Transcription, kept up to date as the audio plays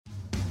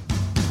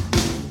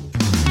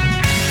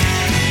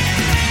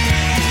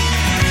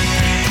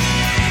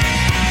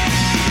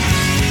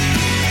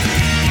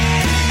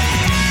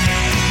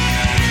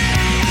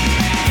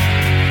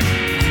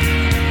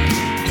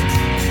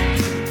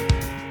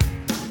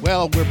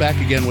Well, we're back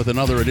again with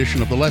another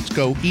edition of the Let's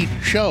Go Eat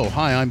Show.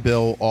 Hi, I'm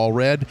Bill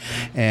Allred,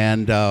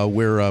 and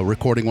we're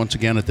recording once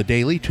again at the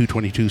Daily,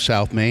 222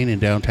 South Main in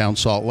downtown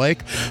Salt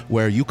Lake,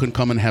 where you can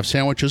come and have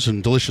sandwiches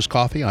and delicious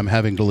coffee. I'm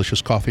having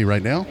delicious coffee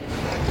right now.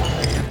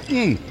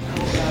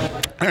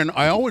 And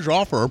I always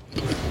offer...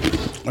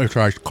 I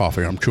tried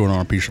coffee. I'm chewing on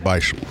a piece of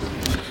ice.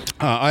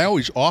 I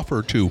always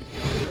offer to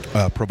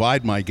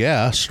provide my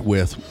guest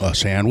with a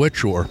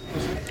sandwich or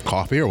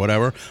coffee or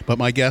whatever, but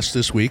my guest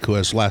this week, who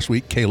was last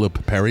week,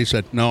 Caleb Parry,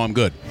 said, "No, I'm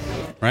good."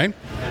 Right?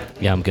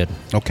 Yeah, I'm good.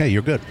 Okay,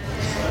 you're good.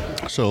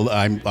 So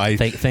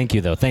Thank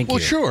you, though. Thank you.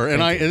 Well, sure,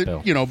 and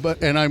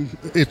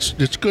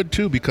it's good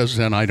too because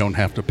then I don't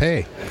have to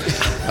pay.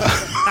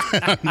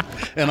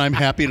 And I'm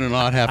happy to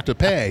not have to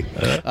pay.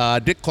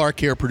 Dick Clark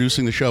here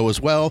producing the show as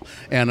well.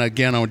 And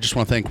again, I just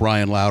want to thank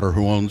Ryan Lauder,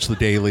 who owns the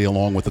Daily,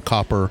 along with the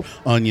Copper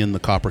Onion, the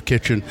Copper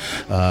Kitchen.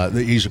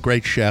 He's a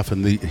great chef,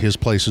 and his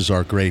places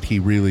are great. He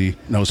really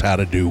knows how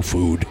to do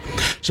food.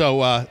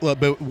 So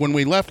but when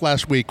we left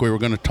last week, we were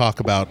going to talk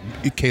about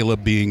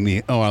Caleb being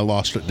the... Oh, I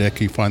lost it,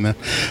 Dick. You find that?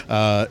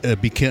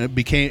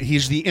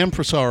 He's the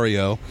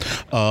impresario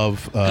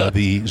of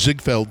the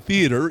Ziegfeld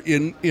Theater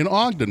in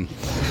Ogden,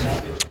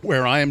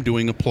 where I am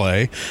doing a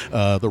play,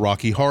 the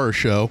Rocky Horror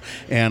Show,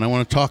 and I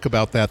want to talk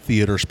about that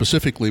theater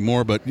specifically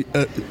more. But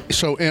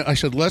so I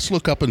said, let's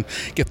look up and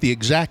get the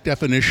exact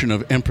definition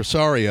of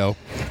impresario.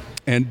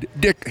 And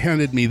Dick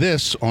handed me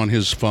this on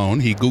his phone.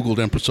 He Googled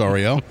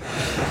impresario.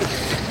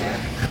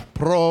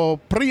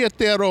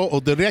 Proprietario o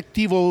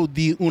directivo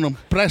de una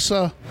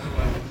empresa,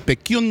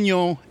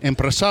 pequeño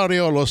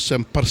empresario, los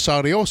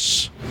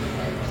empresarios.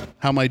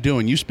 How am I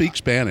doing? You speak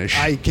Spanish.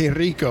 Ay, qué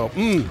rico.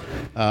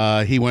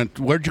 He went,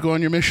 where'd you go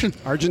on your mission?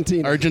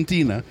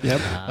 Argentina.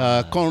 Yep.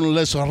 Con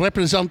los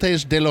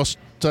representantes de los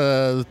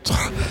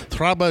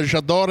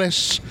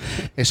trabajadores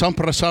es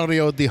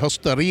empresario de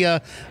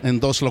hostería en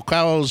dos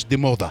locales de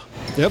moda.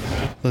 Yep.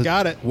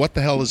 Got it. What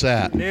the hell is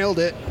that? Nailed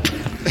it.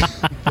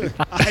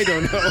 I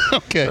don't know.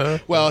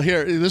 Okay. Well,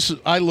 here,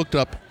 I looked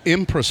up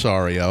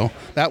impresario.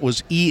 That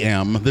was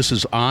EM. This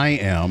is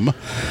IM.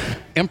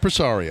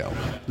 Impresario.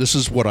 This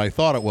is what I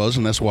thought it was,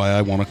 and that's why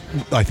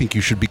I think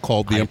you should be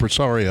called the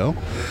impresario.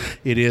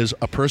 It is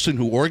a person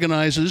who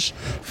organizes,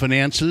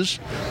 finances,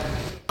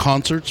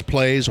 concerts,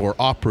 plays, or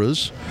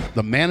operas,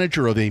 the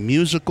manager of a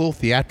musical,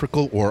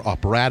 theatrical, or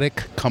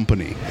operatic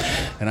company.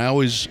 And I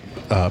always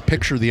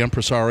picture the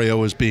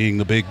impresario as being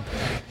the big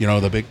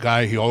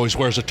guy. He always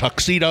wears a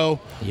tuxedo,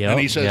 and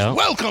he says,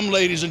 "Welcome,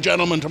 ladies and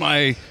gentlemen, to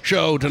my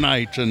show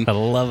tonight." And I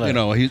love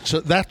it.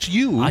 So that's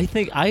you. I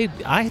think I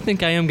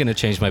am going to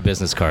change my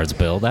business cards,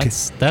 Bill.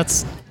 That's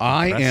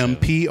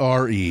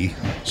IMPRE.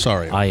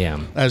 Sorry, I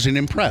am as in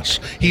impress.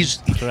 His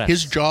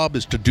job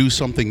is to do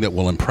something that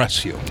will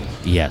impress you.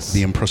 Yes,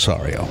 the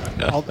impresario.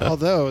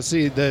 Although,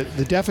 see, the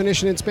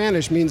definition in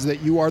Spanish means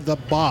that you are the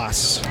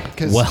boss.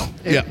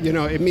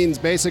 It means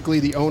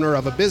basically the owner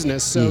of a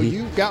business. So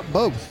you've got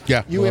both.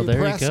 Yeah. You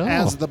impress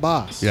as the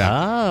boss. Yeah.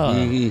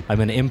 Oh,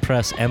 I'm an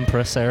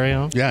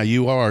impresario. Yeah,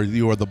 you are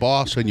the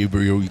boss, and you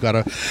got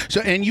to.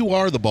 So, and you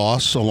are the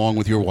boss, along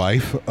with your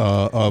wife,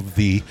 of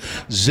the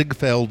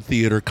Ziegfeld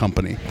Theater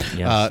Company.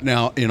 Yes.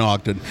 Now in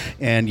Ogden,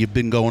 and you've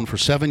been going for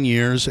 7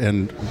 years,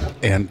 and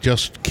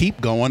just keep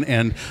going.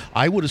 And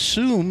I would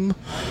assume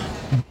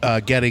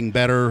getting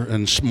better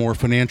and more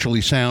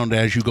financially sound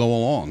as you go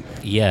along.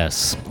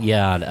 Yes.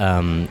 Yeah.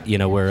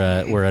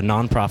 We're a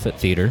nonprofit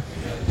theater.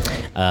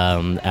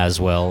 As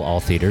well, all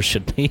theaters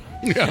should be.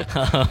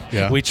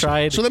 Yeah. We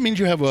tried. So that means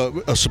you have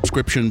a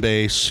subscription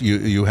base.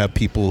 You have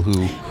people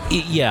who.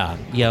 Yeah,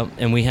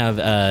 and we have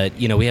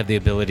the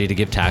ability to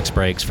give tax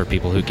breaks for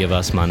people who give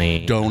us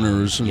money,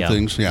 donors and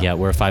things. Yeah,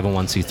 we're a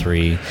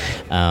 501c3,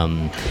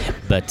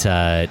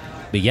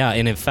 But yeah,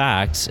 and in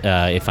fact,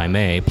 if I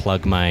may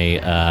plug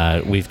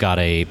we've got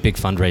a big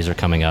fundraiser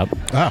coming up,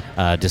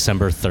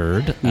 December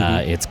 3rd.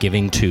 It's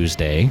Giving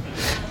Tuesday.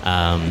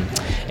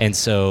 And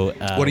so...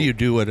 what do you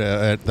do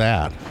at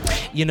that?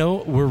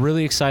 We're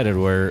really excited.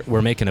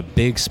 We're making a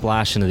big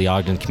splash into the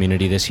Ogden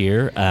community this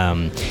year.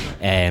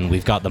 And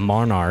we've got the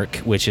Monarch,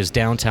 which is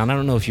downtown. I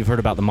don't know if you've heard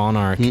about the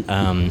Monarch,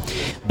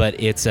 but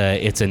it's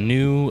a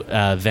new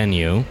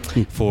venue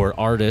for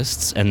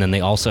artists, and then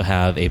they also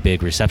have a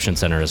big reception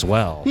center as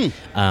well.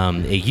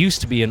 It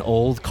used to be an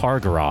old car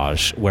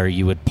garage where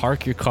you would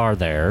park your car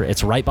there.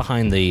 It's right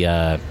behind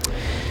the...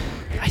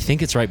 I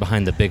think it's right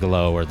behind the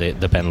Bigelow or the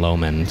Ben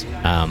Lomond.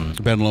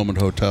 Ben Lomond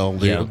Hotel,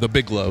 the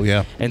Bigelow,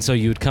 yeah. And so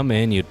you'd come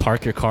in, you'd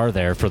park your car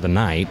there for the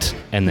night,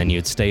 and then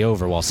you'd stay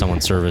over while someone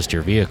serviced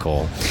your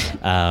vehicle.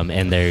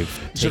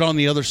 Is it on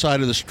the other side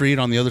of the street,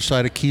 on the other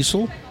side of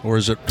Kiesel, or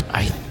is it?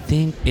 I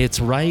think it's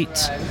right.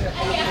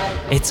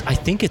 I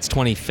think it's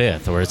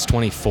 25th or it's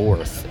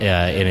 24th,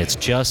 and it's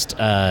just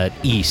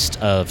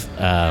east of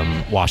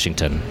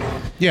Washington.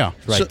 Yeah,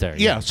 right there.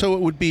 Yeah, so it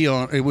would be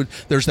on. It would.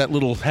 There's that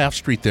little half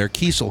street there,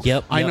 Kiesel.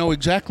 Yep. I know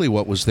exactly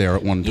what was there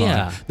at one time.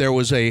 Yeah. There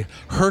was a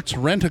Hertz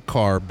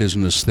rent-a-car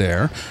business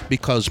there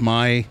because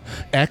my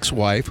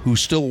ex-wife, who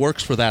still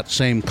works for that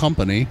same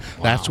company,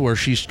 that's where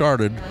she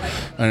started.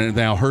 And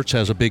now Hertz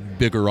has a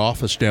bigger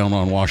office down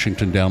on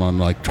Washington, down on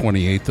like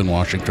 28th and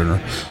Washington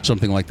or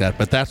something like that.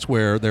 But that's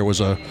where there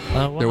was a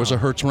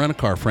Hertz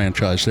rent-a-car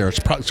franchise there.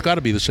 It's got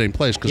to be the same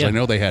place because I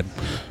know they had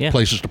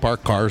places to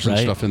park cars and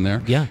stuff in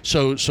there. Yeah.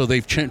 So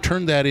they've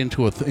turned that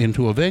into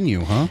a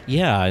venue, huh?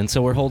 Yeah, and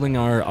so we're holding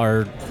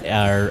our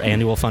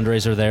annual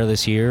fundraiser there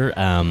this year,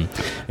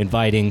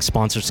 inviting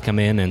sponsors to come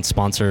in and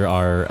sponsor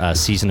our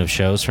season of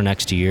shows for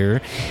next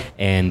year.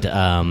 And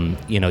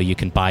you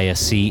can buy a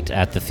seat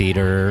at the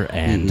theater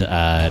and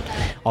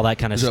all that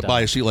kind of stuff. Is it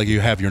buy a seat like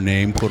you have your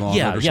name put on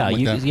it or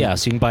something like that? Yeah,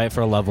 so you can buy it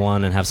for a loved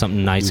one and have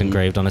something nice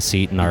engraved on a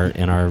seat in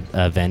our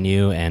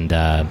venue,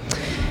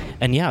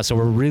 and yeah, so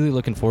we're really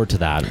looking forward to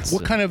that.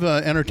 What kind of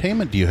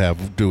entertainment do you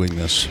have doing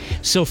this?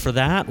 So for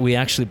that, we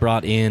actually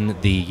brought in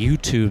the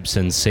YouTube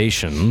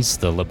sensations,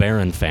 the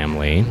LeBaron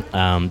family.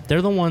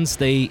 They're the ones,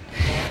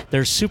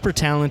 they're super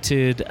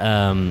talented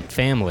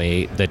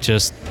family that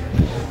just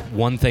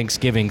one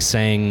Thanksgiving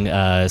sang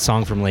a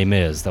song from Les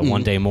Mis, the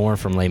One Day More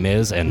from Les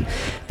Mis, and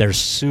they're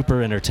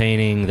super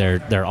entertaining.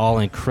 They're all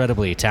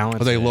incredibly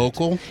talented. Are they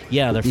local?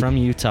 Yeah, they're from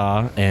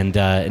Utah, and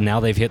now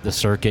they've hit the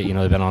circuit.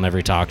 They've been on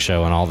every talk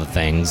show and all the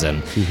things.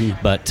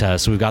 But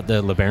so we've got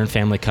the LeBaron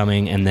family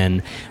coming, and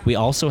then we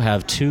also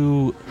have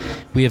two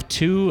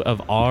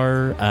of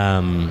our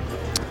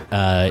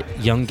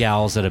young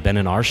gals that have been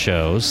in our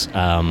shows,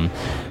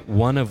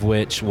 one of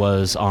which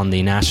was on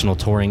the national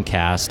touring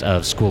cast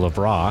of School of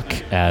Rock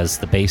as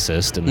the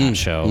bassist in that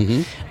show.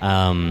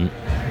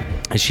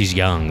 She's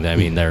young. I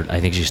mean, I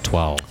think she's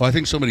 12. Well, I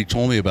think somebody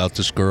told me about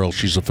this girl.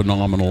 She's a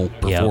phenomenal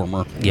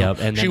performer. Yep.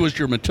 And she was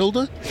your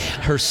Matilda?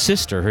 Her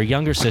sister, her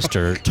younger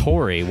sister,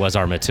 Tori, was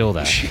our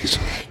Matilda. Jeez.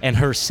 And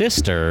her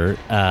sister,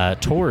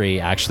 Tori,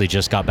 actually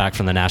just got back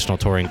from the national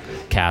touring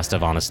cast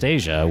of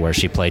Anastasia, where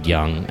she played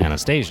young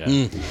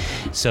Anastasia.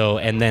 So,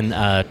 and then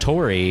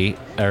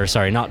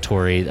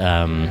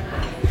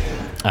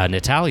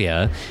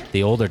Natalia,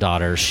 the older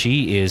daughter,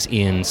 she is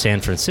in San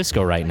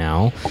Francisco right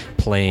now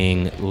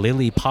playing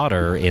Lily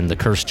Potter in The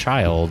Cursed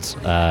Child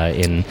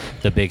in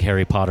the big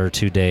Harry Potter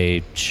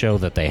 2-day show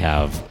that they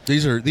have.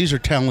 These are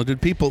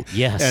talented people.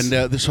 Yes.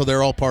 And so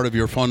they're all part of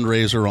your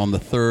fundraiser on the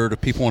 3rd.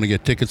 If people want to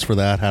get tickets for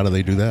that, how do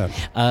they do that?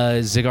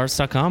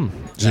 Zigarts.com.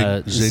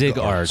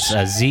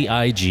 Zigarts.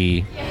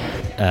 Z-I-G.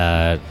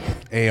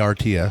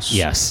 ARTS.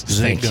 Yes.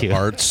 Thank you.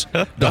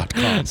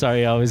 Zigarts.com.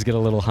 Sorry, I always get a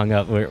little hung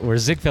up. We're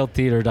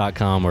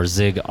ZiegfeldTheater.com or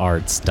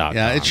Zigarts.com.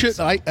 Yeah, it should.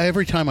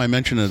 Every time I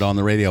mention it on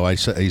the radio, I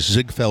say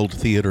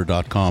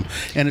ZiegfeldTheater.com,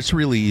 and it's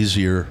really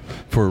easier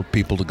for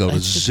people to go to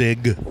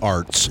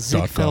ZigArts.com.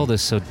 Ziegfeld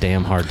is so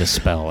damn hard to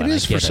spell. It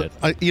is.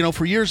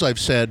 For years I've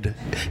said,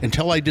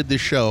 until I did this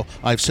show,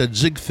 I've said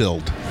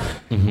Ziegfeld.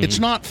 It's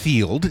not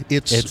field.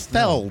 It's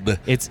Feld. No,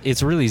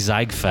 it's really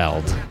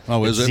Ziegfeld.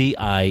 Oh, is it?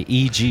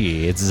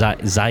 Z-I-E-G. It's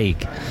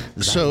Zeig.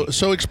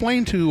 So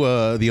explain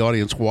to the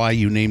audience why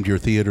you named your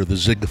theater the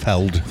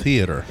Ziegfeld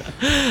Theater.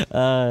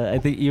 I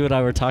think you and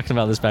I were talking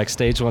about this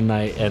backstage one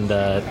night, and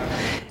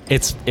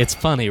it's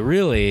funny,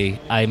 really.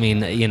 I mean,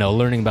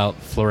 learning about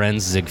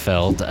Florenz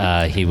Ziegfeld,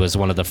 he was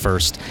one of the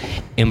first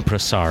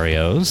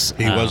impresarios.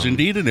 He was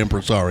indeed an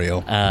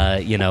impresario.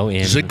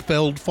 In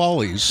Ziegfeld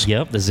Follies.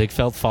 Yep, the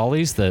Ziegfeld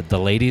Follies,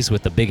 the ladies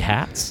with the big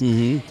hats.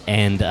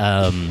 And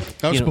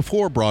that was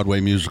before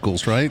Broadway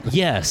musicals, right?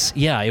 Yes,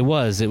 yeah, it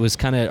was. It was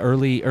kind of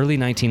early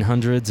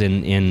 1900s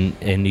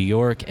in New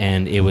York,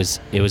 and it was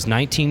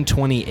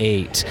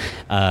 1928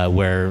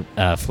 where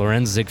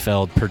Florenz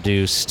Ziegfeld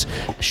produced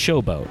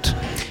Showboat,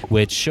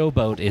 which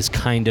Showboat is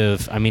kind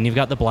of, I mean, you've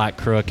got the Black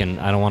Crook, and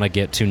I don't want to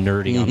get too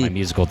nerdy on my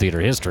musical theater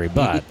history,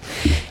 but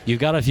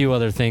you've got a few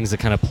other things that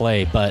kind of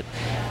play, but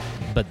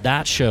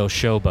that show,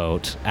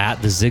 Showboat,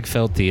 at the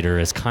Ziegfeld Theater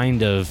is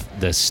kind of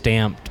the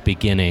stamped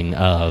beginning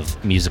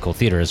of musical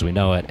theater as we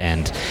know it,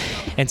 and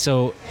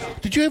so...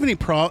 Did you have any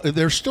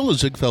there's still a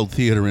Ziegfeld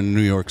Theater in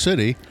New York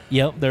City.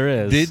 Yep, there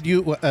is. Did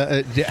you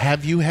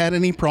have you had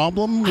any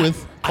problem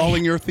with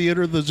calling your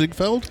theater the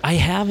Ziegfeld? I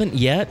haven't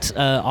yet.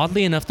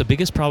 Oddly enough, the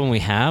biggest problem we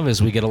have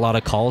is we get a lot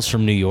of calls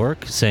from New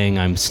York saying,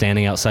 I'm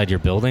standing outside your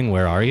building,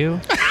 where are you?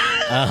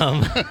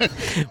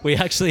 We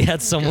actually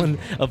had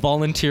a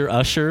volunteer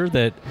usher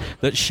that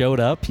showed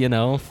up,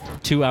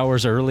 2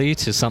 hours early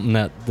to something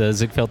at the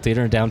Ziegfeld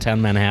Theater in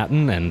downtown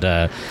Manhattan,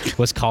 and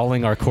was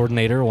calling our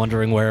coordinator,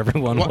 wondering where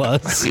everyone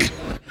was.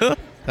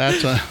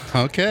 That's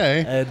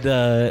okay.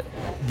 And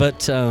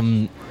but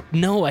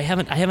no, I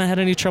haven't had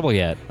any trouble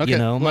yet. Okay.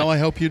 Well, I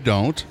hope you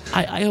don't.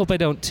 I hope I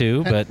don't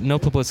too. But no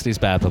publicity is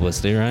bad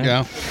publicity, right?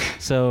 Yeah.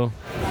 So.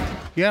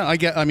 Yeah,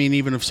 I mean,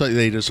 even if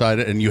they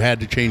decided and you had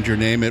to change your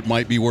name, it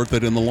might be worth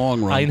it in the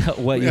long run. I know.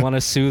 What, you want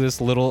to sue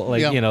this little,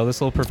 this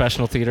little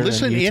professional theater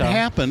Listen, in Utah? it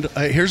happened.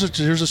 Here's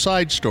a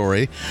side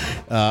story,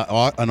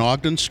 an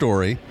Ogden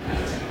story.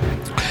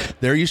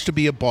 There used to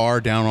be a bar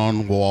down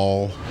on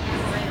Wall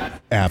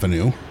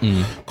Avenue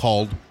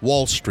called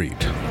Wall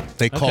Street.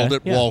 They called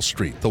it Wall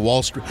Street. The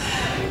Wall Street.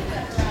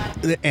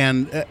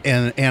 And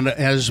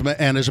as a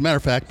matter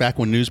of fact, back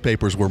when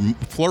newspapers were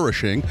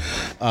flourishing,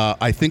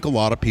 I think a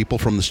lot of people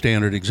from the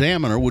Standard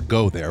Examiner would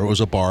go there. It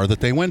was a bar that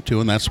they went to,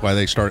 and that's why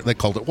they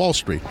called it Wall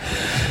Street.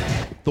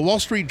 The Wall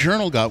Street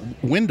Journal got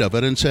wind of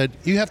it and said,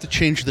 "You have to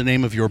change the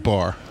name of your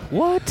bar."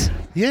 What?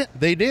 Yeah,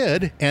 they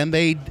did, and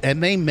they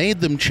made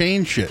them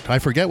change it. I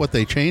forget what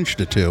they changed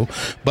it to,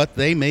 but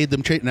they made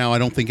them change. Now, I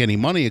don't think any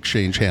money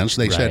exchanged hands.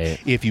 They said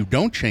if you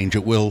don't change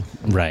it,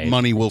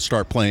 money will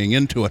start playing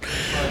into it.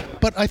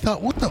 But I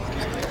thought, what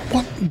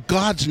in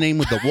God's name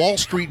would the Wall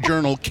Street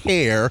Journal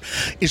care?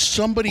 Is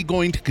somebody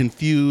going to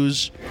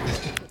confuse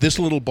this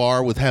little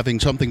bar with having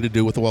something to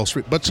do with the Wall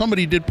Street? But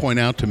somebody did point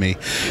out to me,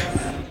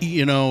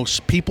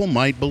 people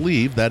might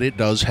believe that it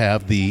does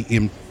have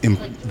the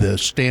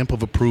stamp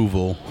of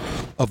approval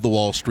of the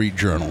Wall Street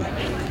Journal.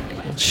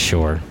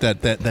 Sure. That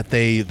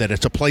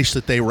it's a place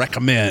that they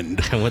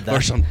recommend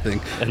or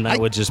something. And that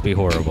would just be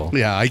horrible.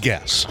 Yeah, I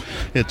guess.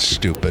 It's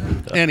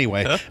stupid.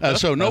 Anyway,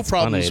 so no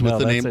problems funny.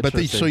 with the name. But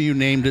so you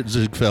named it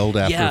Ziegfeld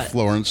after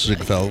Florence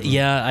Ziegfeld.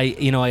 Yeah,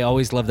 I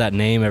always loved that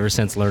name ever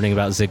since learning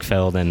about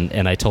Ziegfeld,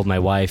 and I told my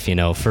wife,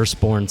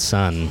 firstborn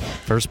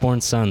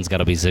son's got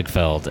to be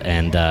Ziegfeld,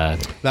 and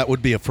that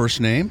would be a first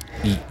name.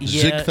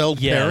 Ziegfeld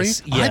Parry.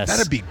 Yes.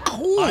 That'd be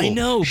cool. I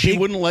know. She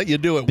wouldn't let you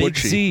do it, would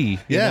she? Big Z.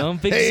 Yeah.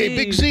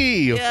 Big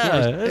Z.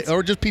 Yeah,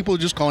 or just people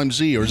just call him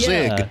Z or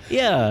Zig.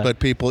 Yeah.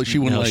 But she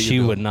wouldn't let you. She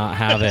would not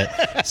have it.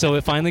 So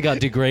it finally got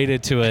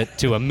degraded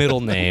to a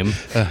middle name,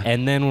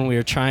 and then when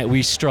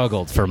we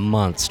struggled for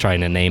months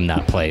trying to name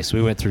that place.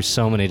 We went through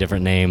so many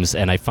different names,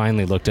 and I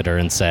finally looked at her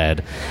and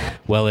said,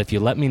 "Well, if you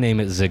let me name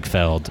it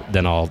Ziegfeld,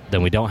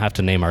 then we don't have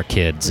to name our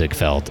kid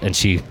Ziegfeld." And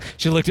she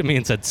looked at me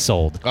and said,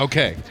 "Sold."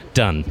 Okay.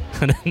 Done.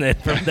 And then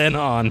from then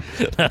on,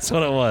 that's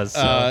what it was.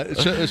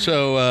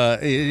 So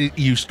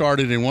you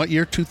started in what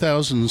year?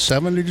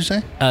 2007, did you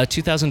say?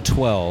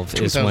 2012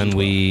 is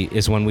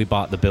when we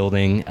bought the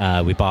building.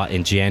 We bought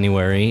in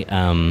January,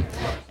 and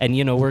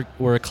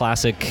we're a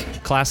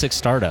classic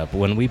startup.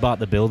 When we bought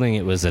the building,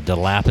 it was a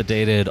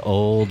dilapidated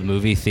old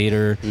movie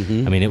theater.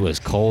 Mm-hmm. I mean, it was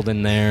cold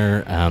in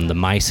there. The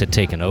mice had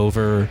taken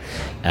over.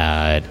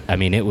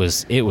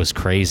 It was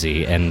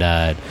crazy.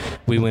 And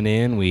we went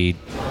in. We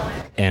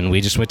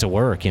just went to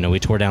work. We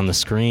tore down the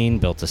screen,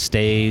 built a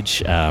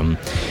stage,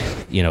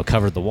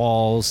 covered the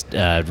walls,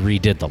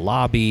 redid the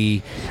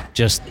lobby,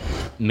 just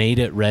made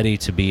it ready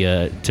to be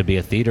a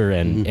theater,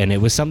 and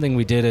it was something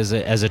we did as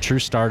a true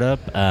startup.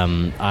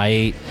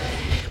 I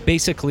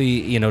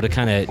basically, to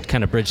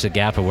kind of bridge the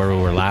gap of where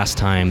we were last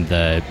time.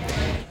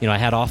 I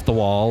had Off the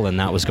Wall, and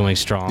that was going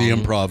strong. The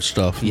improv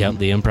stuff. Yep,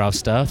 the improv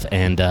stuff,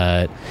 and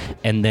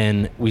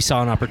then we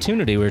saw an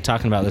opportunity. We were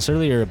talking about this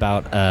earlier.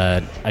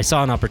 I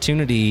saw an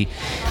opportunity.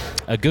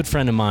 A good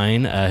friend of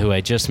mine who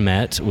I just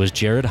met was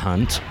Jared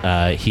Hunt.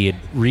 He had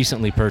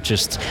recently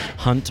purchased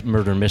Hunt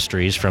Murder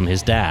Mysteries from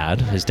his dad.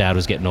 His dad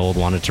was getting old,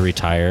 wanted to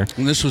retire.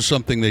 And this was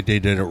something they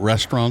did at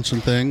restaurants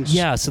and things?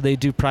 Yeah, so they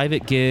do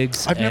private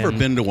gigs. I've never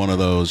been to one of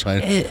those.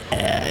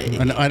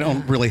 And I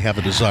don't really have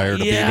a desire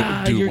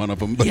to do one of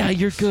them. But. Yeah,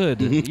 you're good.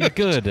 You're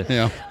good.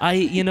 Yeah.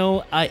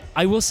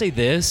 I will say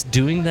this,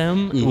 doing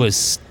them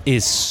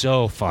is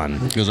so fun.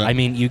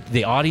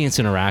 The audience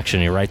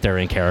interaction, you're right there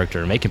in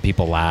character, making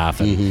people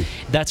laugh, and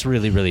that's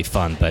really, really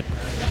fun. But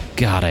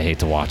God, I hate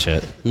to watch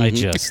it. I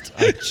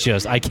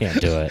can't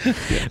do it.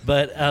 Yeah.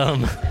 But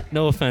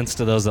no offense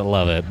to those that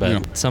love it,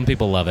 but some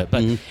people love it.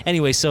 But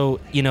anyway, so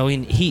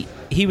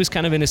he was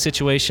kind of in a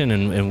situation,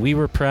 and we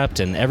were prepped,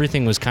 and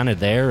everything was kind of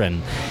there,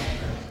 and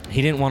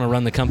he didn't want to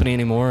run the company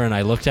anymore. And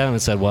I looked at him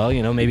and said, "Well,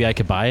 maybe I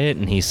could buy it."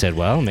 And he said,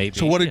 "Well, maybe."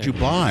 So what did you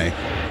buy?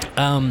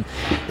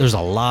 There's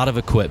a lot of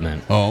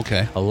equipment. Oh,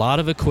 okay. A lot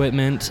of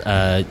equipment,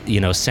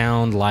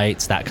 sound,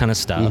 lights, that kind of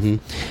stuff.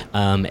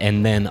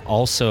 And then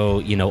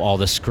also, all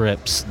the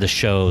scripts, the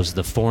shows,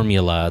 the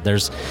formula.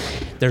 There's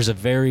a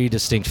very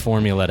distinct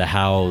formula to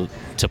how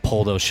to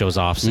pull those shows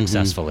off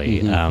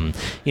successfully. And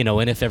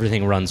if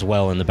everything runs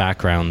well in the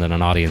background, then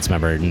an audience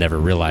member never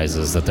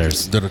realizes that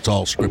it's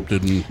all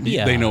scripted and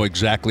they know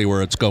exactly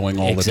where it's going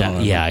all the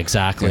time. Yeah,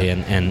 exactly. Yeah.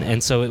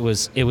 And so it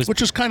was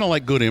which is kind of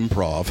like good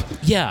improv.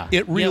 Yeah.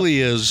 It really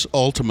is.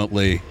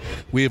 Ultimately,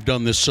 we have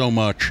done this so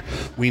much,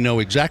 we know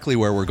exactly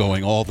where we're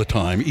going all the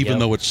time, even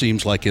though it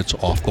seems like it's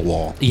off the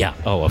wall. Yeah.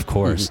 Oh, of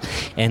course.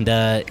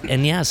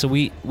 So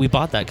we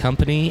bought that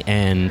company,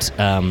 and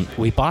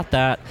we bought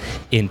that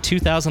in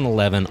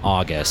 2011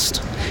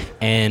 August,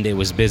 and it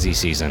was busy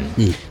season.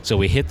 So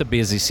we hit the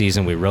busy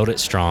season. We rode it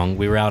strong.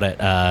 We were out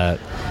at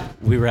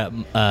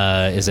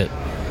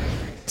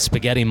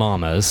Spaghetti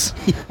Mama's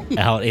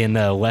out in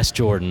West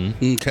Jordan.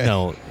 Okay.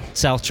 No,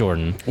 South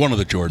Jordan. One of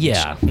the Jordans.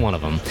 Yeah, one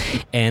of them.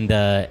 And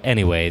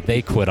anyway,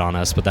 they quit on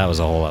us, but that was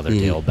a whole other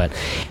deal.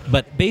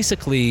 But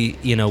basically,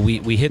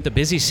 we hit the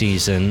busy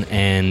season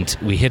and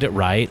we hit it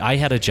right. I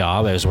had a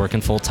job. I was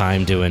working full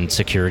time doing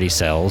security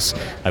sales.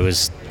 I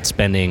was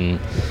spending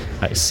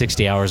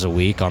 60 hours a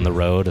week on the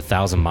road,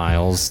 1,000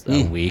 miles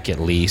a week at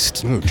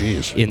least,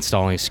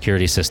 installing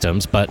security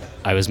systems. But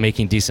I was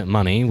making decent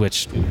money,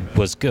 which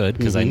was good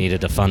because I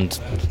needed to fund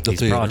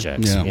these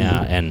projects.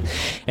 Yeah.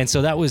 And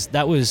so that was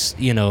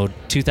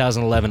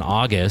 2011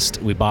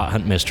 August. We bought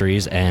Hunt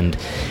Mysteries, and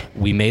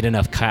we made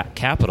enough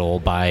capital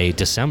by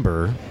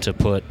December to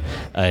put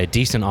a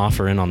decent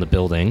offer in on the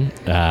building.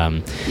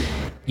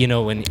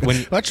 When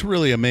that's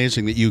really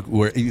amazing that you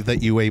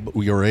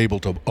were able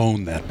to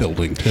own that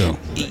building too.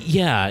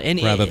 Yeah,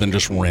 and rather than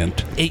just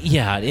rent.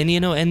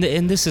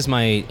 And this is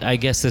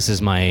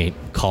my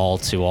call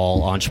to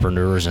all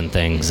entrepreneurs and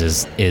things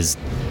is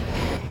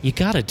you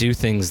got to do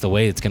things the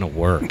way it's going to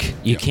work.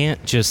 You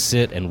can't just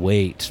sit and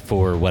wait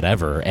for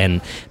whatever.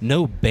 And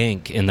no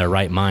bank in their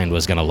right mind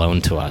was going to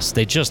loan to us.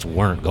 They just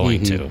weren't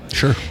going to.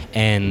 Sure.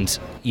 And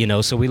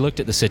so we looked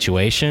at the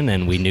situation,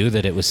 and we knew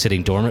that it was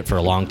sitting dormant for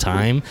a long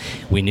time.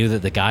 We knew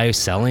that the guy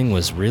selling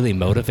was really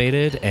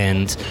motivated,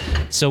 and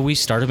so we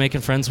started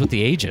making friends with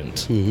the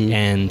agent.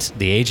 And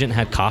the agent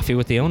had coffee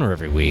with the owner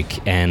every week,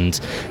 and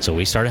so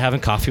we started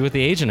having coffee with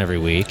the agent every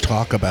week.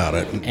 Talk about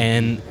it.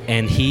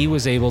 And he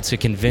was able to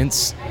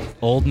convince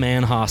old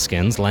man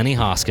Hoskins, Lenny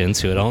Hoskins,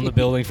 who had owned the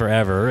building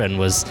forever and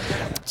was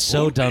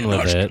so done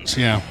with it.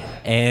 Yeah.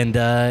 And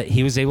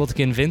he was able to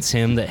convince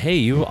him that, hey,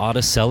 you ought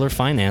to sell or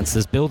finance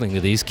this building to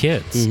these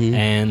kids.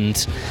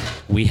 And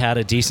we had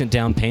a decent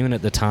down payment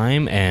at the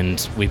time,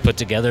 and we put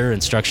together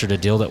and structured a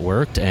deal that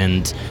worked,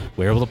 and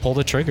we were able to pull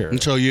the trigger.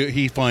 And so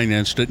he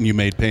financed it, and you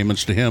made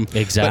payments to him.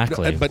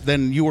 Exactly. But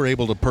then you were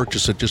able to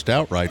purchase it just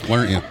outright,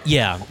 weren't you?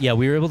 Yeah.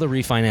 We were able to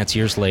refinance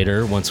years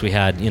later once we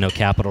had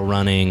capital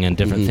running and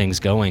different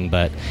things going.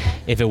 But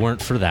if it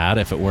weren't for that,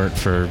 if it weren't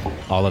for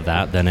all of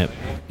that, then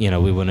we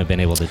wouldn't have been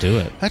able to do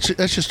it.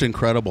 That's just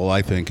incredible.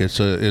 I think it's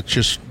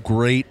just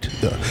great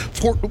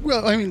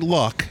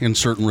luck in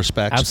certain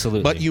respects.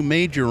 Absolutely. But you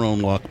made your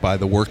own luck by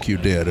the work you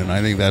did, and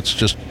I think that's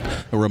just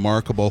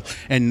remarkable.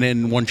 And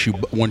then once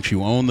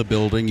you own the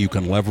building, you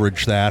can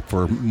leverage that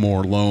for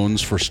more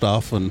loans for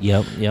stuff and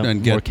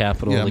and get more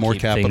capital. To more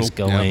keep capital things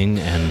going.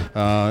 And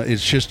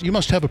it's just you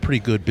must have a pretty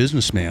good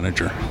business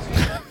manager.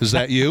 Is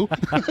that you?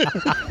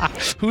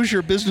 Who's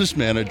your business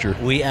manager?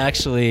 We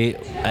actually,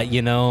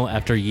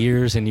 after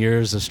years and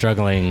years of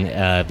struggling,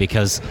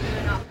 because,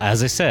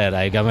 as I said,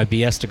 I got my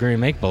BS degree in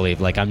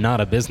make-believe. Like, I'm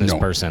not a business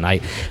person. I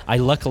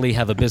luckily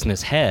have a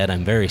business head.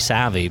 I'm very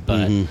savvy,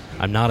 but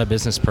I'm not a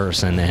business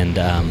person.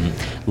 And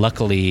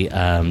luckily,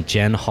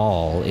 Jen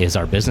Hall is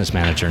our business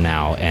manager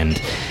now,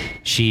 and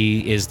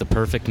she is the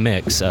perfect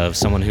mix of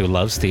someone who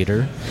loves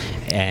theater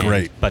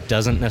but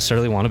doesn't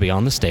necessarily want to be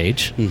on the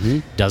stage,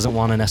 doesn't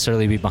want to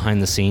necessarily be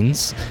behind the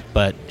scenes,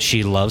 but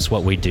she loves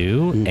what we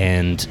do,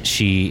 and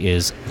she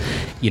is,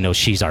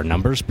 she's our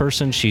numbers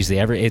person. She's the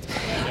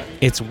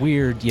it's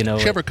weird, She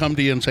ever come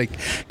to you and say,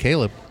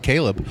 Caleb,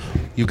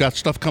 you got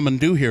stuff coming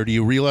due here. Do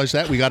you realize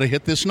that? We got to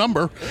hit this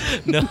number.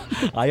 No,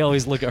 I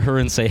always look at her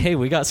and say, hey,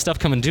 we got stuff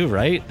coming due,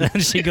 right?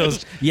 And she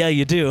goes, yeah,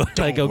 you do.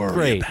 I go,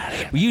 great.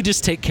 Will you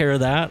just take care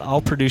of that?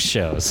 I'll produce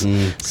shows.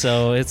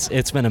 So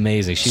it's been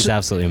amazing. She's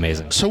absolutely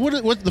amazing. So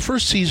what the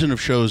first season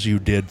of shows you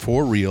did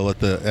for real at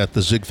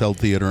the Ziegfeld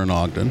Theater in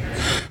Ogden?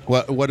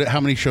 How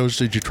many shows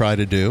did you try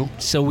to do?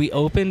 So we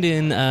opened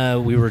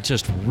we were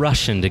just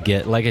rushing to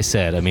get, like I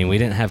said, we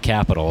didn't have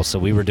capital, so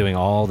we were doing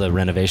all the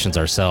renovations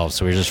ourselves.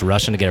 So we were just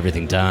rushing to get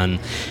everything done.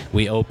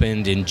 We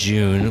opened in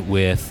June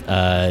with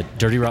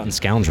Dirty Rotten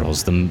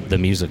Scoundrels, the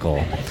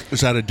musical.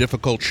 Is that a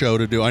difficult show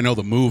to do? I know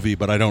the movie,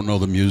 but I don't know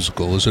the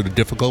musical. Is it a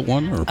difficult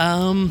one, or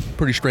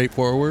pretty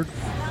straightforward?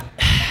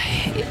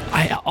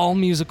 All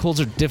musicals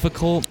are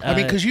difficult.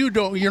 Because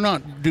you're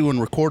not doing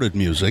recorded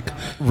music,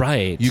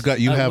 right? We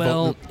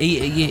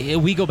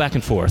go back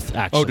and forth.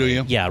 Actually, oh, do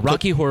you? Yeah,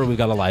 Rocky Horror, we've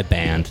got a live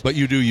band, but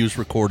you do use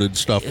recorded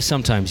stuff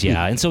sometimes.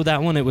 Yeah, and so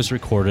that one, it was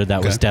recorded.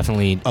 That was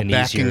definitely an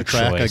easier backing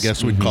track, choice. I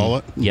guess we'd call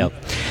it. Yep.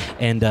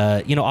 And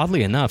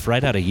oddly enough,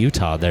 right out of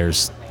Utah,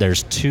 there's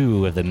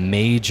two of the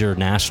major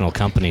national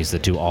companies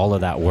that do all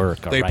of that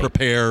work. They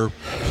prepare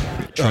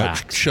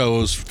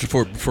shows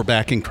for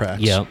backing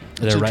tracks. Yep.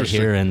 They're right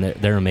here, and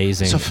they're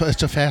amazing.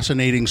 It's a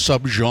fascinating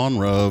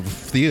subgenre of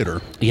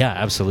theater. Yeah,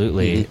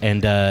 absolutely.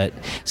 And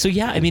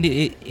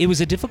it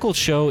was a difficult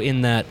show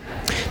in that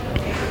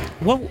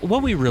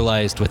what we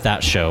realized with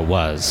that show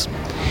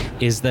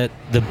is that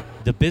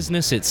the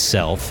business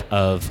itself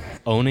of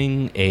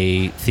owning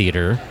a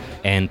theater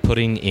and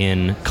putting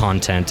in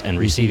content and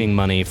receiving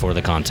money for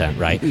the content,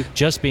 right?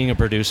 Just being a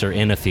producer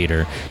in a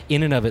theater,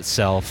 in and of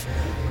itself,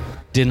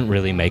 didn't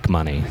really make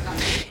money.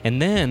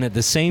 And then at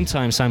the same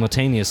time,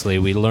 simultaneously,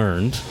 we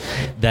learned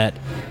that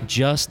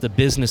just the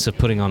business of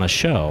putting on a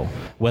show,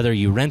 whether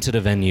you rented a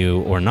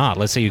venue or not,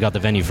 let's say you got the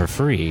venue for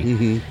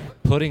free,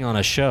 putting on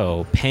a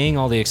show, paying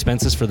all the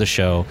expenses for the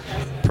show,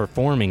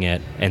 performing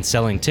it, and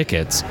selling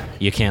tickets,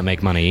 you can't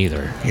make money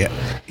either.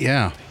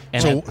 Yeah.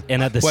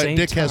 And at the same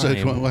Dick time, has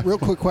a real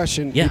quick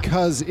question, Yeah.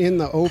 because in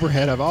the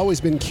overhead, I've always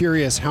been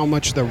curious how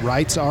much the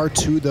rights are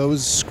to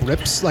those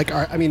scripts. Like,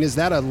 is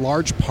that a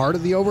large part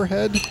of the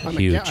overhead?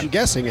 Huge. I'm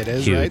guessing it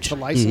is, Huge. right? To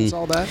license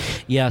all that.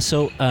 Yeah.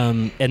 So,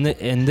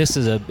 and this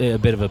is a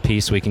bit of a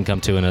piece we can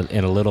come to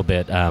in a little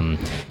bit.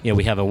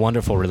 We have a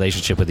wonderful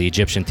relationship with the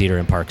Egyptian Theater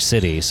in Park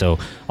City, so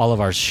all of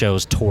our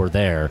shows tour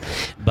there.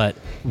 But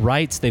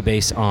rights they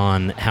base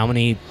on how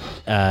many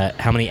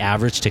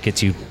average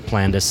tickets you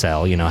plan to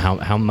sell.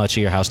 How much of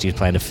your house do you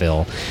plan to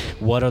fill?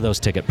 What are those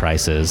ticket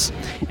prices?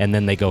 And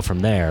then they go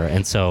from there.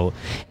 And so,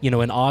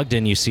 in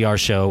Ogden, you see our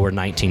show, we're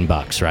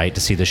 $19, right, to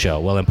see the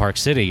show. Well, in Park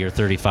City, you're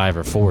 $35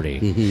 or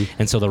 $40. Mm-hmm.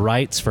 And so the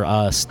rights for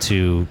us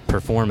to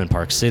perform in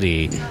Park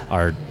City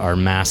are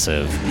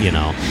massive.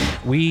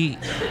 We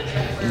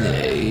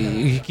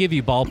give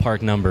you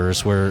ballpark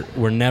numbers. We're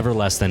never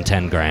less than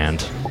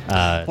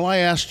 $10,000. Well, I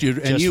asked you,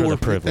 and you were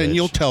privileged. And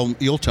you'll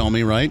tell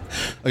me, right?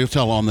 You'll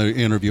tell on the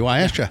interview. I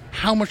asked you,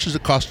 how much does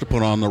it cost to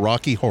put on the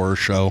Rocky Horror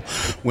Show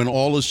when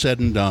all is said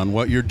and done?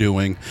 What you're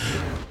doing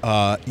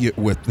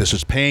this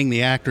is paying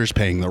the actors,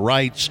 paying the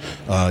rights,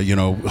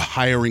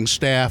 hiring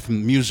staff,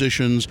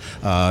 musicians,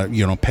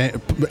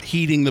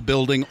 heating the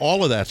building,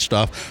 all of that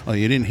stuff.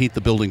 You didn't heat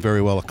the building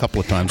very well a couple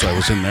of times I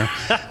was in there.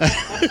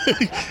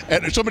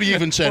 And somebody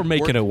even said, we're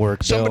making it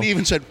work. Somebody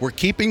even said, we're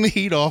keeping the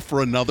heat off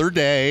for another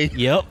day.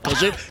 Yep.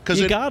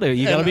 You got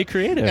to be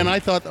creative. And I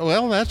thought,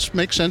 well, that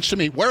makes sense to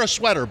me. Wear a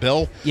sweater,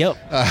 Bill. Yep.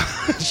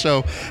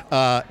 So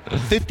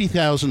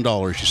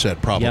 $50,000, you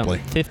said, probably.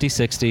 Yep. 50,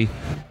 60.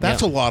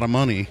 That's a lot of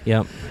money.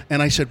 Yep.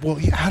 And I said, well,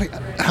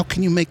 how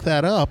can you make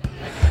that up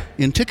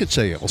in ticket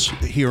sales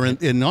here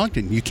in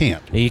Ogden? You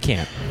can't. You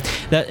can't.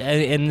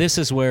 And this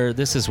is where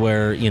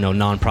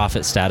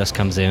nonprofit status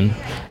comes in.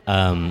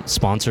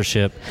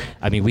 Sponsorship.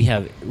 I mean,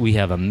 we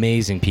have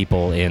amazing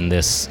people in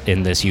this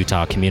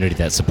Utah community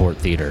that support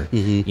theater.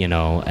 Mm-hmm.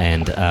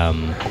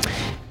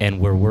 And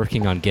we're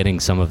working on getting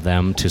some of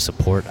them to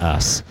support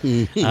us.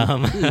 You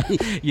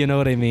know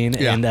what I mean?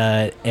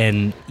 Yeah.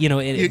 And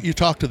you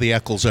talk to the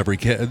Eccles every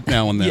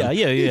now and then.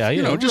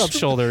 Yeah. Just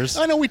shoulders.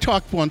 I know we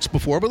talked once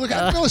before, but look,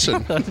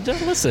 listen.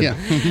 Listen.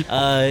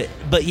 Yeah.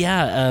 But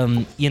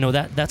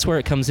that's where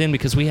it comes in,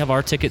 because we have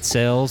our ticket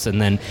sales,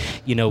 and then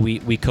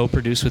we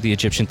co-produce with the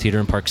Egyptian Theater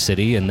in Park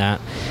City, and that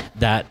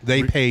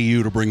they pay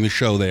you to bring the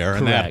show there.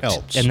 Correct. And that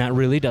helps. And that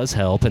really does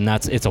help, and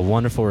it's a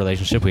wonderful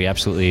relationship.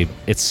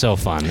 It's so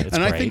fun. It's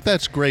and great. I think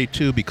that's great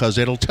too, because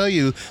it'll tell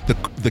you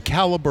the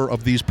caliber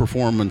of these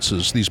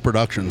performances, these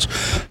productions.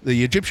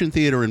 The Egyptian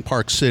Theater in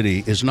Park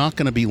City is not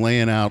going to be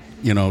laying out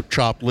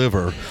chopped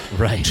liver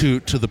right to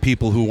the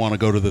people who want to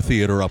go to the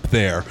theater up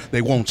there.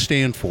 They won't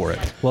stand for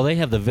it. Well, they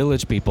have the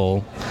Village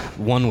People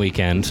one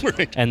weekend,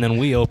 right, and then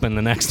we open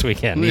the next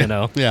weekend.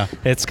 Yeah.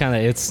 It's kind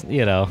of it's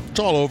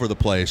all over the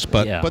place,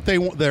 but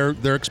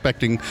they're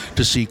expecting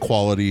to see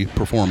quality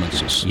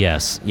performances.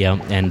 Yes,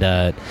 yeah, and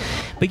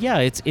but yeah,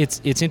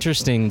 it's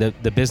interesting.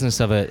 The business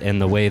of it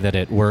and the way that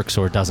it works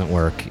or doesn't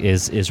work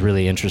is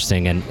really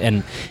interesting,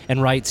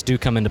 and rights do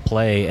come into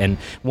play. And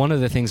one of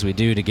the things we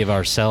do to give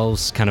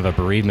ourselves kind of a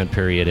bereavement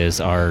period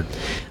is our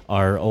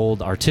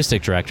old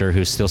artistic director,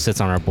 who still sits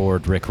on our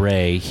board, Rick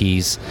Ray.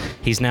 He's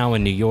now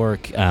in New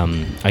York.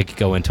 I could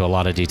go into a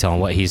lot of detail on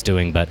what he's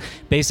doing, but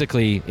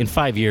basically in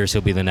 5 years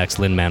he'll be the next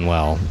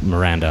Lin-Manuel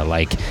Miranda.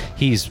 Like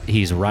he's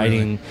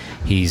writing,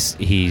 really?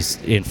 he's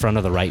in front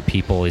of the right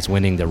people. He's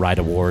winning the right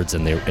awards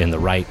in the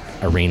right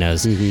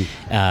arenas.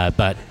 Mm-hmm.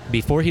 But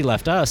before he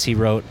left us, he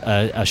wrote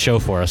a show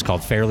for us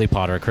called Fairly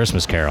Potter: A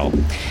Christmas Carol.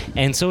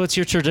 And so it's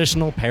your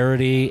traditional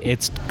parody.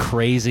 It's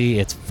crazy.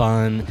 It's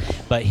fun.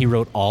 But he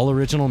wrote all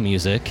original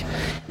music,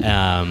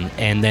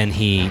 and then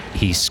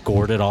he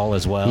scored it all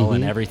as well, mm-hmm,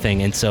 and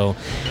everything. And so,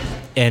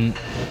 and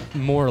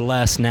more or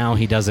less now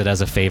he does it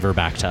as a favor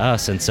back to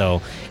us. And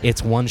so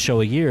it's one show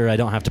a year I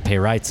don't have to pay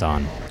rights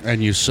on.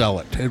 And you sell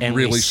it. And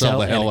really sell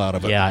the hell out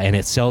of it. Yeah, and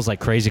it sells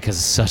like crazy because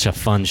it's such a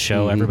fun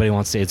show. Mm-hmm. Everybody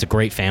wants to. It's a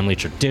great family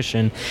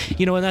tradition.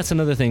 And that's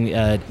another thing.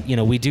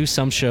 We do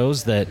some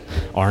shows that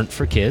aren't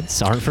for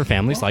kids, aren't for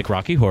families, like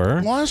Rocky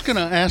Horror. Well, I was going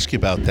to ask you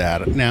about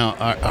that. Now,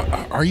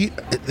 are you...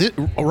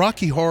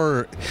 Rocky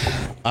Horror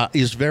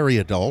is very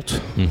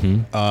adult.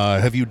 Mm-hmm.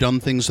 Have you done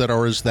things that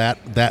are as that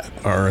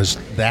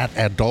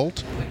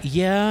adult?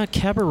 Yeah,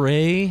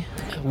 Cabaret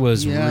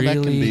was really... That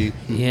can be.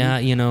 Mm-hmm. Yeah,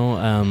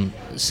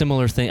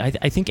 similar thing.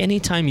 I think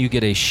anytime you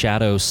get a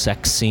shadow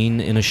sex scene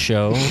in a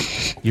show,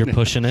 you're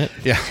pushing it.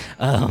 Yeah.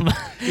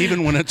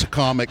 Even when it's a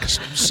comic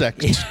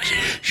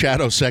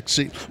shadow sex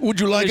scene. Would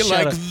you like it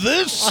like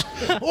this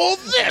or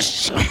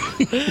this?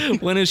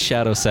 When is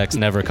shadow sex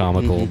never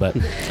comical? But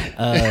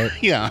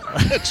yeah,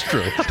 that's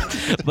true.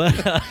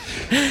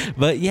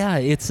 but yeah,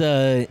 it's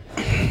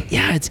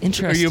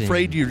interesting.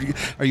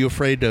 Are you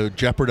afraid of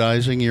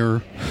jeopardizing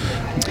your?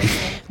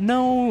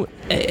 No.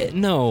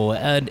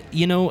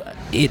 You know,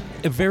 it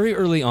very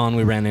early on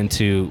we ran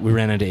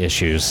into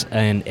issues,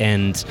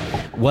 and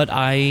what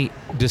I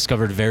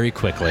discovered very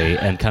quickly,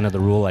 and kind of the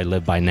rule I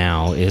live by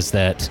now, is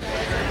that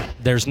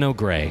there's no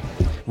gray.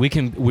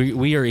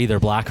 We are either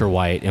black or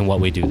white in what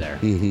we do there.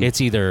 Mm-hmm.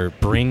 It's either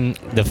bring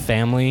the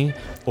family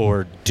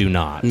or do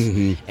not.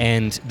 Mm-hmm.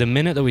 And the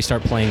minute that we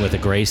start playing with a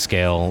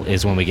grayscale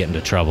is when we get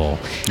into trouble.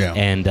 Yeah.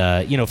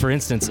 And, you know, for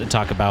instance,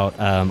 talk about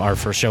our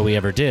first show we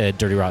ever did,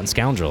 Dirty Rotten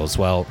Scoundrels.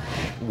 Well,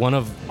 one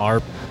of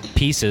our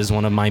pieces,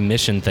 one of my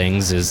mission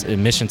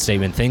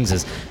statement things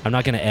is I'm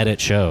not going to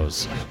edit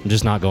shows. I'm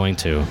just not going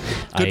to.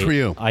 Good for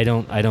you. I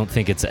don't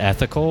think it's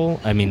ethical.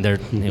 I mean,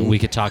 we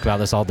could talk about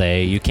this all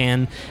day. You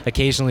can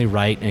occasionally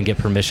write and get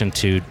permission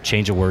to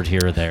change a word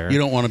here or there. You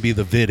don't want to be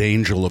the vid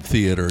angel of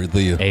theater.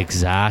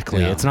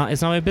 Exactly. Yeah. It's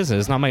not my business.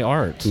 It's not my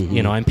art. Mm-hmm.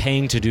 You know, I'm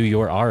paying to do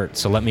your art,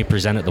 so let me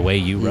present it the way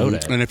you wrote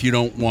it. And if you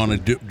don't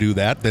want to do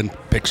that, then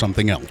pick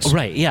something else.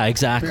 Right. Yeah.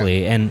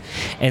 Exactly. Yeah.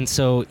 And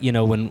so, you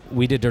know, when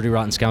we did Dirty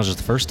Rotten Scoundrels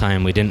the first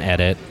time, we didn't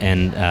edit,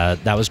 and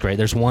that was great.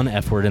 There's one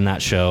F word in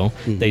that show.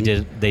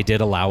 Mm-hmm. They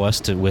did allow us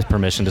to, with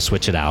permission, to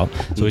switch it out.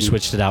 So we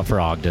switched it out for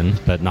Ogden,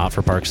 but not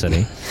for Park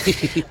City.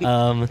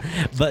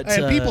 But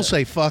and people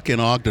say "fuck" in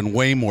Ogden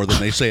way more than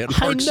they say it in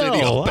Park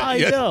City.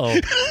 I know.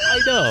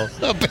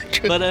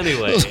 But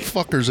anyway, those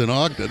fuckers in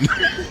Ogden.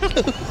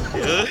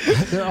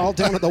 They're all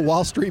down at the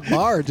Wall Street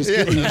bar, just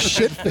getting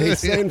shit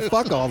faced, saying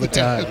 "fuck" all the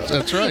time.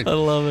 That's right. I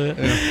love it.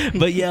 Yeah.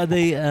 But yeah,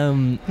 they,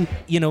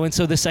 you know, and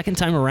so the second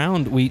time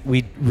around, we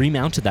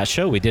remounted that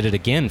show. We did it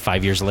again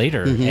 5 years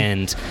later,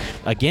 and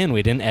again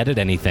we didn't edit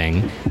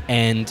anything,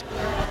 and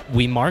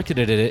we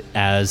marketed it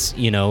as,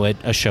 you know,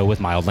 a show with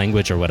mild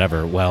language or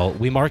whatever. Well,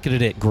 we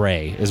marketed it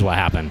gray is what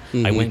happened.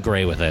 I went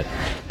gray with it,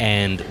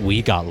 and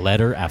we got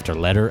letter after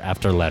letter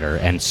after letter,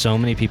 and so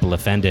many people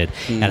offended.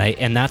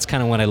 And that's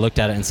kind of when I looked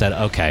at it and said,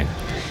 okay,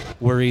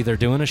 we're either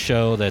doing a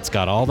show that's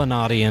got all the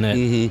naughty in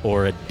it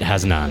or it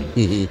has none.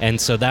 And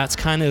so that's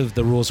kind of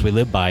the rules we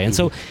live by. And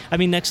so, I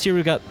mean, next year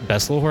we've got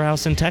Best Little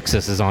Whorehouse in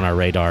Texas is on our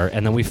radar,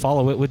 and then we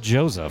follow it with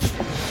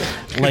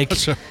Joseph. Like,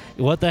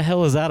 what the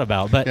hell is that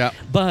about?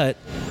 But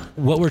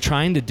what we're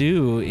trying to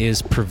do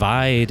is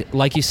provide,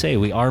 like you say,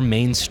 we are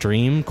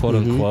mainstream, quote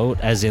unquote,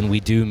 as in we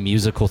do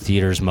musical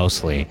theaters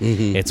mostly.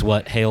 It's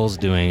what Hale's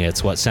doing,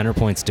 it's what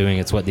Centerpoint's doing,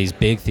 it's what these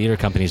big theater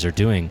companies are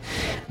doing.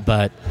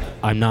 But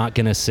I'm not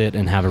going to sit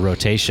and have a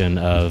rotation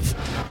of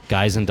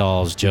Guys and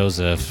Dolls,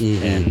 Joseph,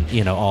 and,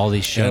 you know, all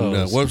these shows.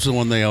 And what was the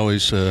one they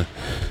always...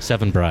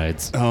 Seven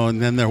Brides. Oh,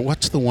 and then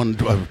what's the one,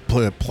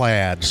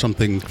 Plaid,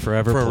 something...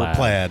 Forever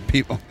Plaid.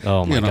 People.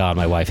 Oh my God,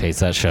 my wife hates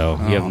that show.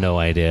 You have no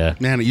idea.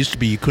 Man, it used to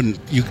be you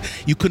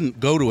couldn't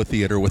go to a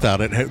theater without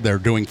it. They're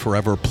doing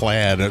Forever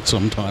Plaid at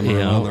some time or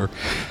another.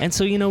 And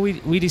so, you know,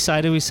 we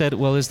decided, we said,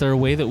 well, is there a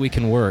way that we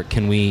can work?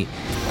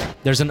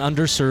 There's an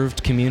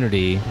underserved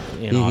community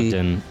in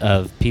Ogden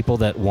of people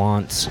that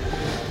want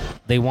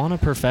a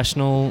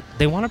professional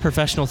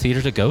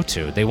theater to go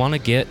to. They want to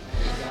get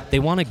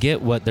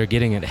what they're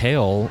getting at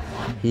Hale,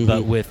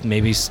 but with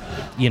maybe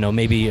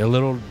a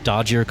little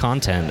dodgier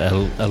content,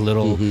 a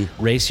little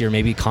racier,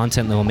 maybe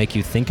content that will make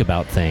you think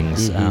about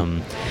things. You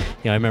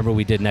know, I remember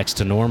we did Next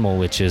to Normal,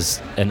 which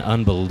is an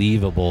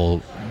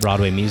unbelievable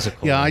Broadway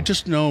musical. Yeah, I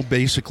just know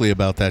basically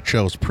about that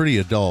show. It's pretty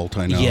adult,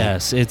 I know.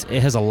 Yes, it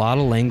has a lot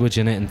of language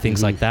in it and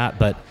things like that,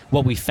 but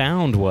what we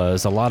found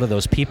was a lot of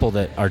those people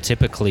that are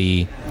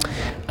typically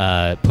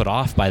put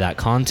off by that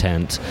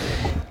content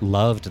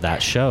loved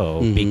that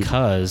show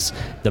because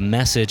the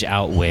message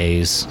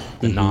outweighs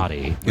the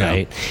naughty,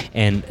 right?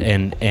 And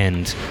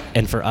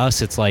for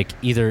us, it's like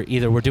either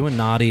we're doing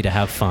naughty to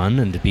have fun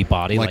and to be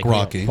body like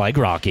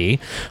Rocky,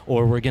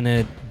 or we're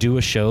gonna do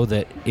a show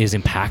that is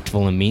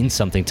impactful and means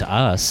something to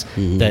us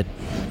that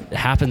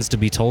happens to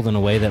be told in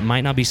a way that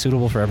might not be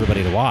suitable for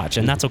everybody to watch,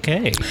 and that's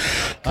okay.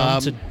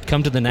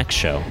 Come to the next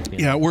show.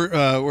 Yeah, we're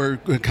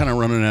kind of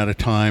running out of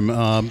time.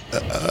 Do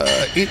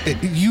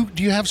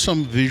you have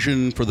some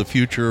vision for the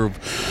future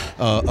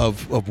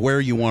of where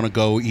you want to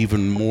go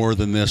even more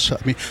than this?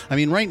 I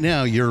mean, right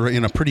now you're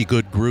in a pretty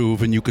good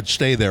groove, and you could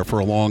stay there for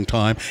a long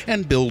time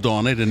and build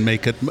on it and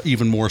make it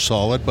even more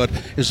solid. But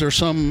is there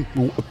some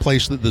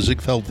place that the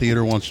Ziegfeld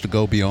Theater wants to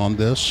go beyond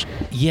this?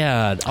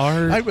 Yeah,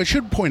 I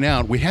should point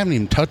out, we haven't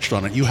even touched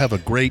on it. You have a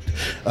great,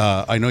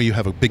 I know you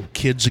have a big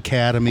kids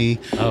academy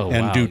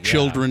do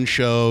children's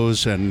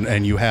shows,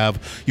 and you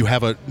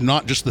have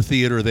not just the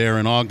theater there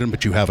in Ogden,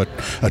 but you have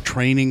a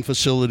training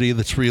facility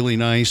that's really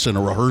nice, and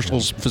a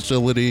rehearsals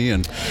facility,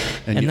 and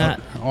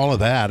all of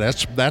that.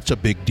 That's a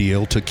big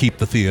deal to keep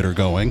the theater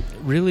going.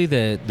 Really,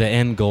 the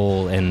end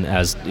goal, and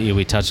as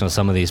we touched on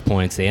some of these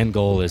points, the end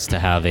goal is to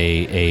have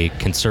a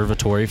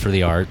conservatory for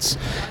the arts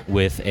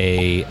with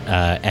a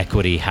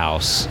equity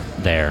house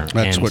there.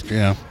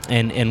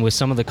 And with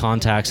some of the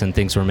contacts and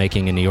things we're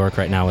making in New York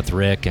right now with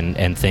Rick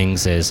and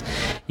things is,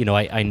 you know,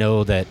 I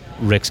know that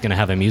Rick's going to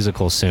have a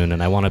musical soon,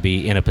 and I want to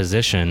be in a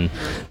position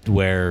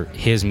where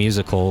his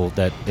musical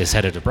that is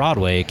headed to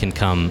Broadway can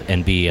come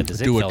and be at the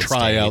Ziegfeld do a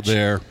tryout stage.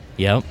 there.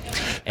 Yep.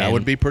 That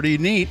would be pretty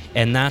neat.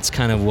 And that's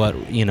kind of what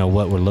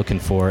we're looking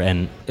for.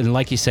 And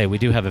like you say, we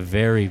do have a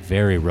very,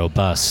 very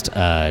robust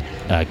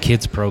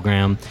kids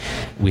program.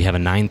 We have a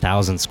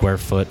 9,000 square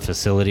foot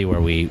facility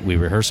where we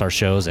rehearse our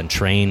shows and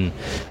train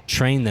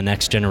the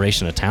next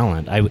generation of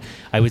talent.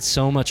 I would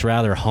so much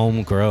rather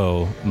home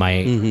grow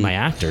my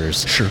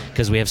actors,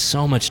 because we have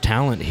so much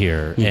talent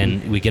here,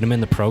 and we get them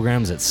in the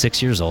programs at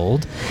 6 years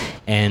old,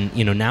 and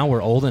now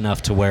we're old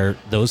enough to where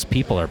those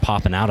people are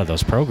popping out of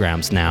those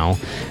programs now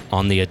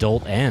on the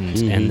adult end,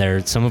 and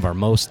they're some of our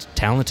most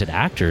talented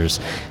actors.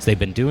 So they've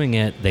been doing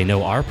it, they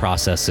know our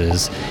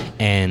processes,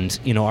 and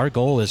our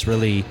goal is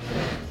really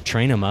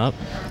train them up,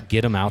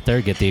 get them out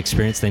there, get the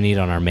experience they need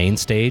on our main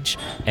stage,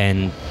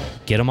 and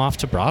get them off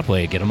to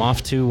Broadway, get them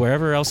off to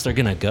wherever else they're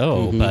going to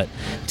go, but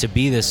to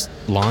be this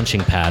launching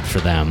pad for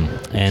them.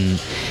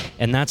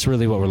 And that's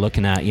really what we're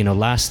looking at.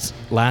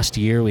 Last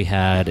year we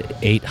had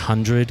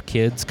 800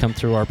 kids come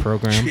through our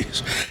program.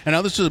 Jeez. And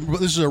now this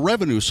is a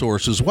revenue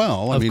source as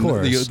well. Of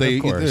course.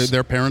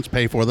 Their parents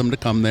pay for them to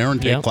come there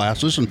and take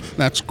classes, and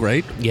that's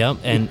great. Yep.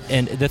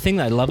 And the thing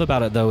that I love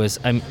about it, though, is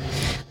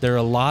there are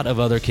a lot of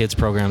other kids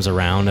programs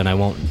around, and I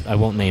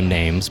won't name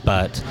names,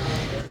 but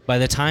by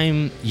the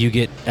time you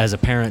get, as a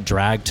parent,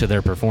 dragged to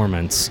their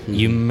performance,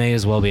 you may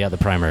as well be at the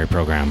primary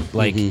program.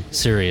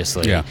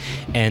 Seriously. Yeah.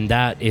 And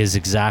that is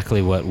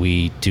exactly what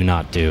we do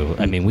not do.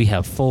 I mean, we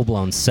have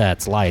full-blown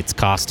sets, lights,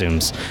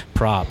 costumes,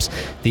 props.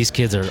 These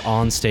kids are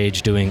on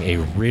stage doing a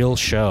real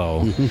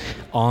show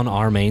on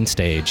our main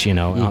stage,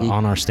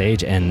 on our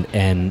stage,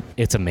 and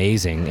it's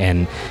amazing.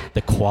 And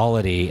the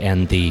quality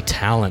and the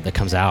talent that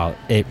comes out,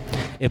 it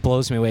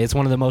blows me away. It's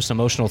one of the most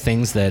emotional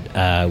things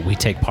that we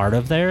take part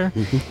of there,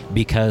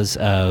 because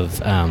of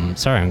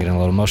sorry, I'm getting a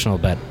little emotional,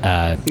 but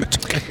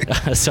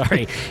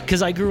sorry,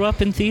 because I grew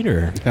up in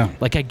theater.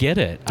 I get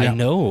it. I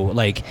know,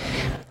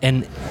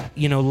 and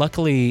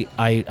luckily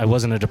I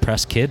wasn't a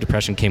depressed kid.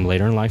 Depression came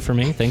later in life for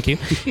me, thank you.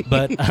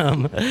 But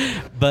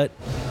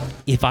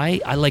if I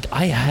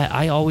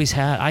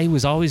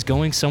was always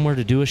going somewhere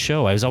to do a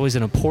show. I was always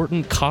an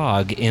important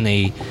cog in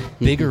a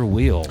bigger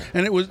wheel.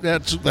 And it was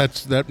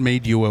that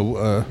made you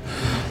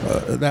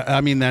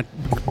that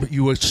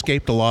you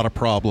escaped a lot of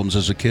problems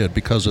as a kid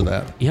because of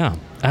that. Yeah,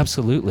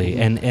 absolutely.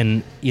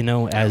 And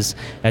as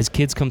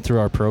kids come through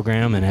our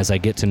program, and as I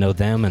get to know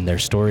them and their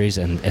stories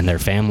and their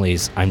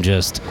families,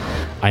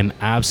 I'm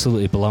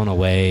absolutely blown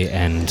away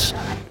and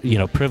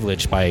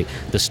privileged by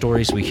the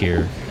stories we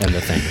hear and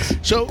the things.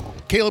 So,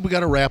 Caleb, we got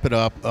to wrap it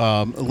up.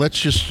 Let's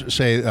just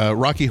say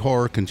Rocky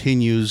Horror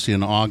continues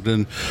in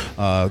Ogden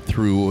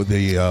through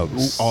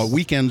the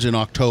weekends in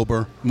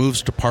October,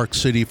 moves to Park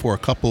City for a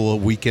couple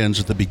of weekends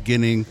at the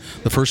beginning.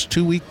 The first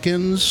 2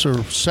 weekends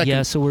or second?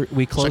 Yeah, so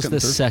we close the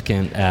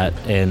second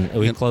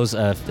close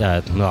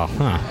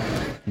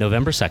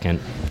November 2nd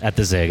at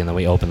the Zig, and then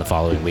we open the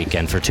following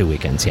weekend for 2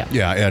 weekends.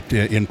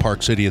 In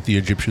Park City at the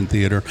Egyptian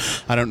Theater.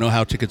 I don't know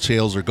how ticket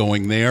sales are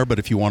going there, but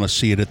if you want to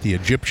see it at the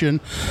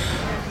Egyptian,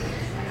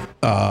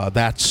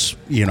 that's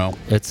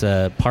it's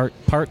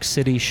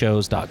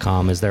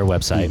parkcityshows.com is their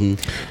website.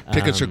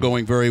 Tickets are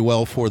going very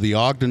well for the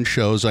Ogden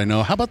shows, I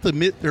know. How about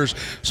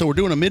so we're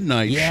doing a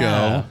midnight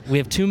show. We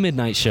have 2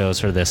 midnight shows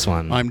for this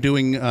one. I'm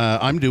doing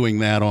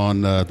that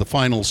on the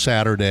final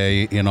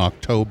Saturday in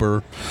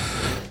October.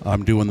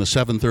 I'm doing the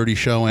 7:30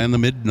 show and the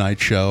midnight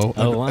show.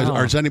 Oh,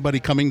 wow. Is anybody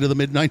coming to the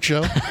midnight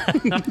show?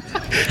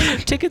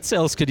 Ticket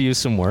sales could use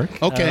some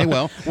work. Okay,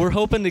 well, we're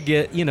hoping to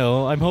get,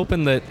 I'm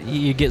hoping that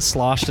you get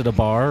sloshed at a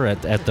bar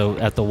at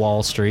the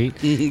Wall Street,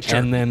 sure.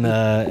 and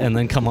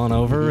then come on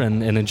over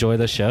and enjoy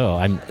the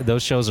show.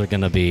 Those shows are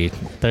gonna be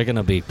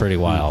pretty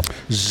wild.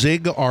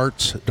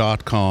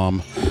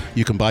 zigarts.com.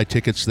 You can buy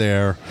tickets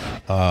there.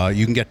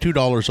 You can get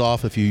 $2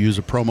 off if you use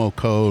a promo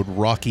code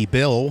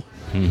RockyBill.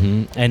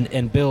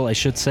 And Bill, I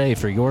should say,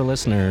 for your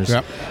listeners,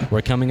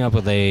 we're coming up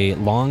with a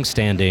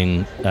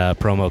long-standing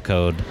promo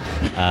code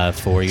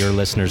for your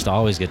listeners to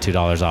always get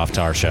 $2 off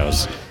to our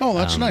shows. Oh,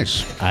 that's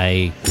nice.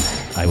 I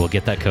will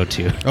get that code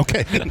to you.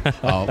 Okay,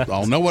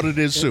 I'll know what it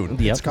is soon.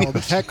 It's called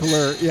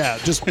Heckler. Yeah,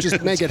 just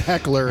make it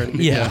Heckler.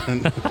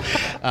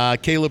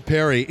 Caleb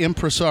Parry,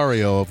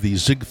 impresario of the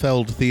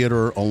Ziegfeld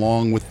Theater,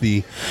 along with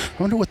I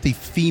wonder what the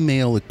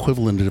female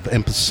equivalent of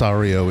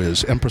impresario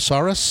is.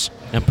 Empresaris?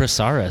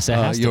 Empresaris, it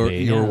has to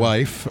be. Your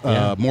wife,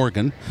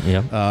 Morgan,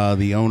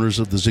 the owners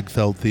of the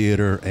Ziegfeld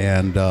Theater,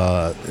 and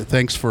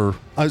thanks for.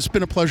 It's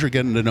been a pleasure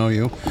getting to know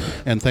you,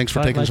 and thanks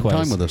for taking some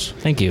time with us.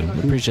 Thank you.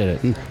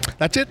 Appreciate it.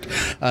 That's it.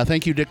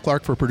 Thank you, Dick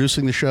Clark, for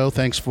producing the show.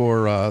 Thanks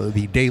for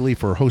the Daily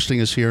for hosting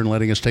us here and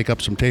letting us take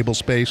up some table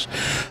space.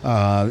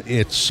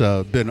 It's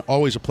been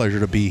always a pleasure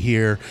to be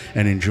here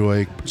and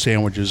enjoy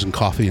sandwiches and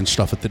coffee and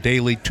stuff at the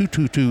Daily,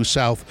 222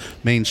 South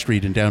Main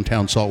Street in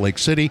downtown Salt Lake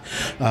City.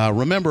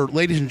 Remember,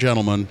 ladies and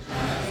gentlemen,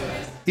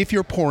 if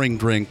you're pouring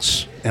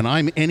drinks and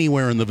I'm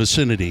anywhere in the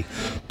vicinity,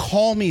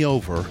 call me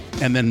over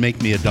and then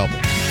make me a double.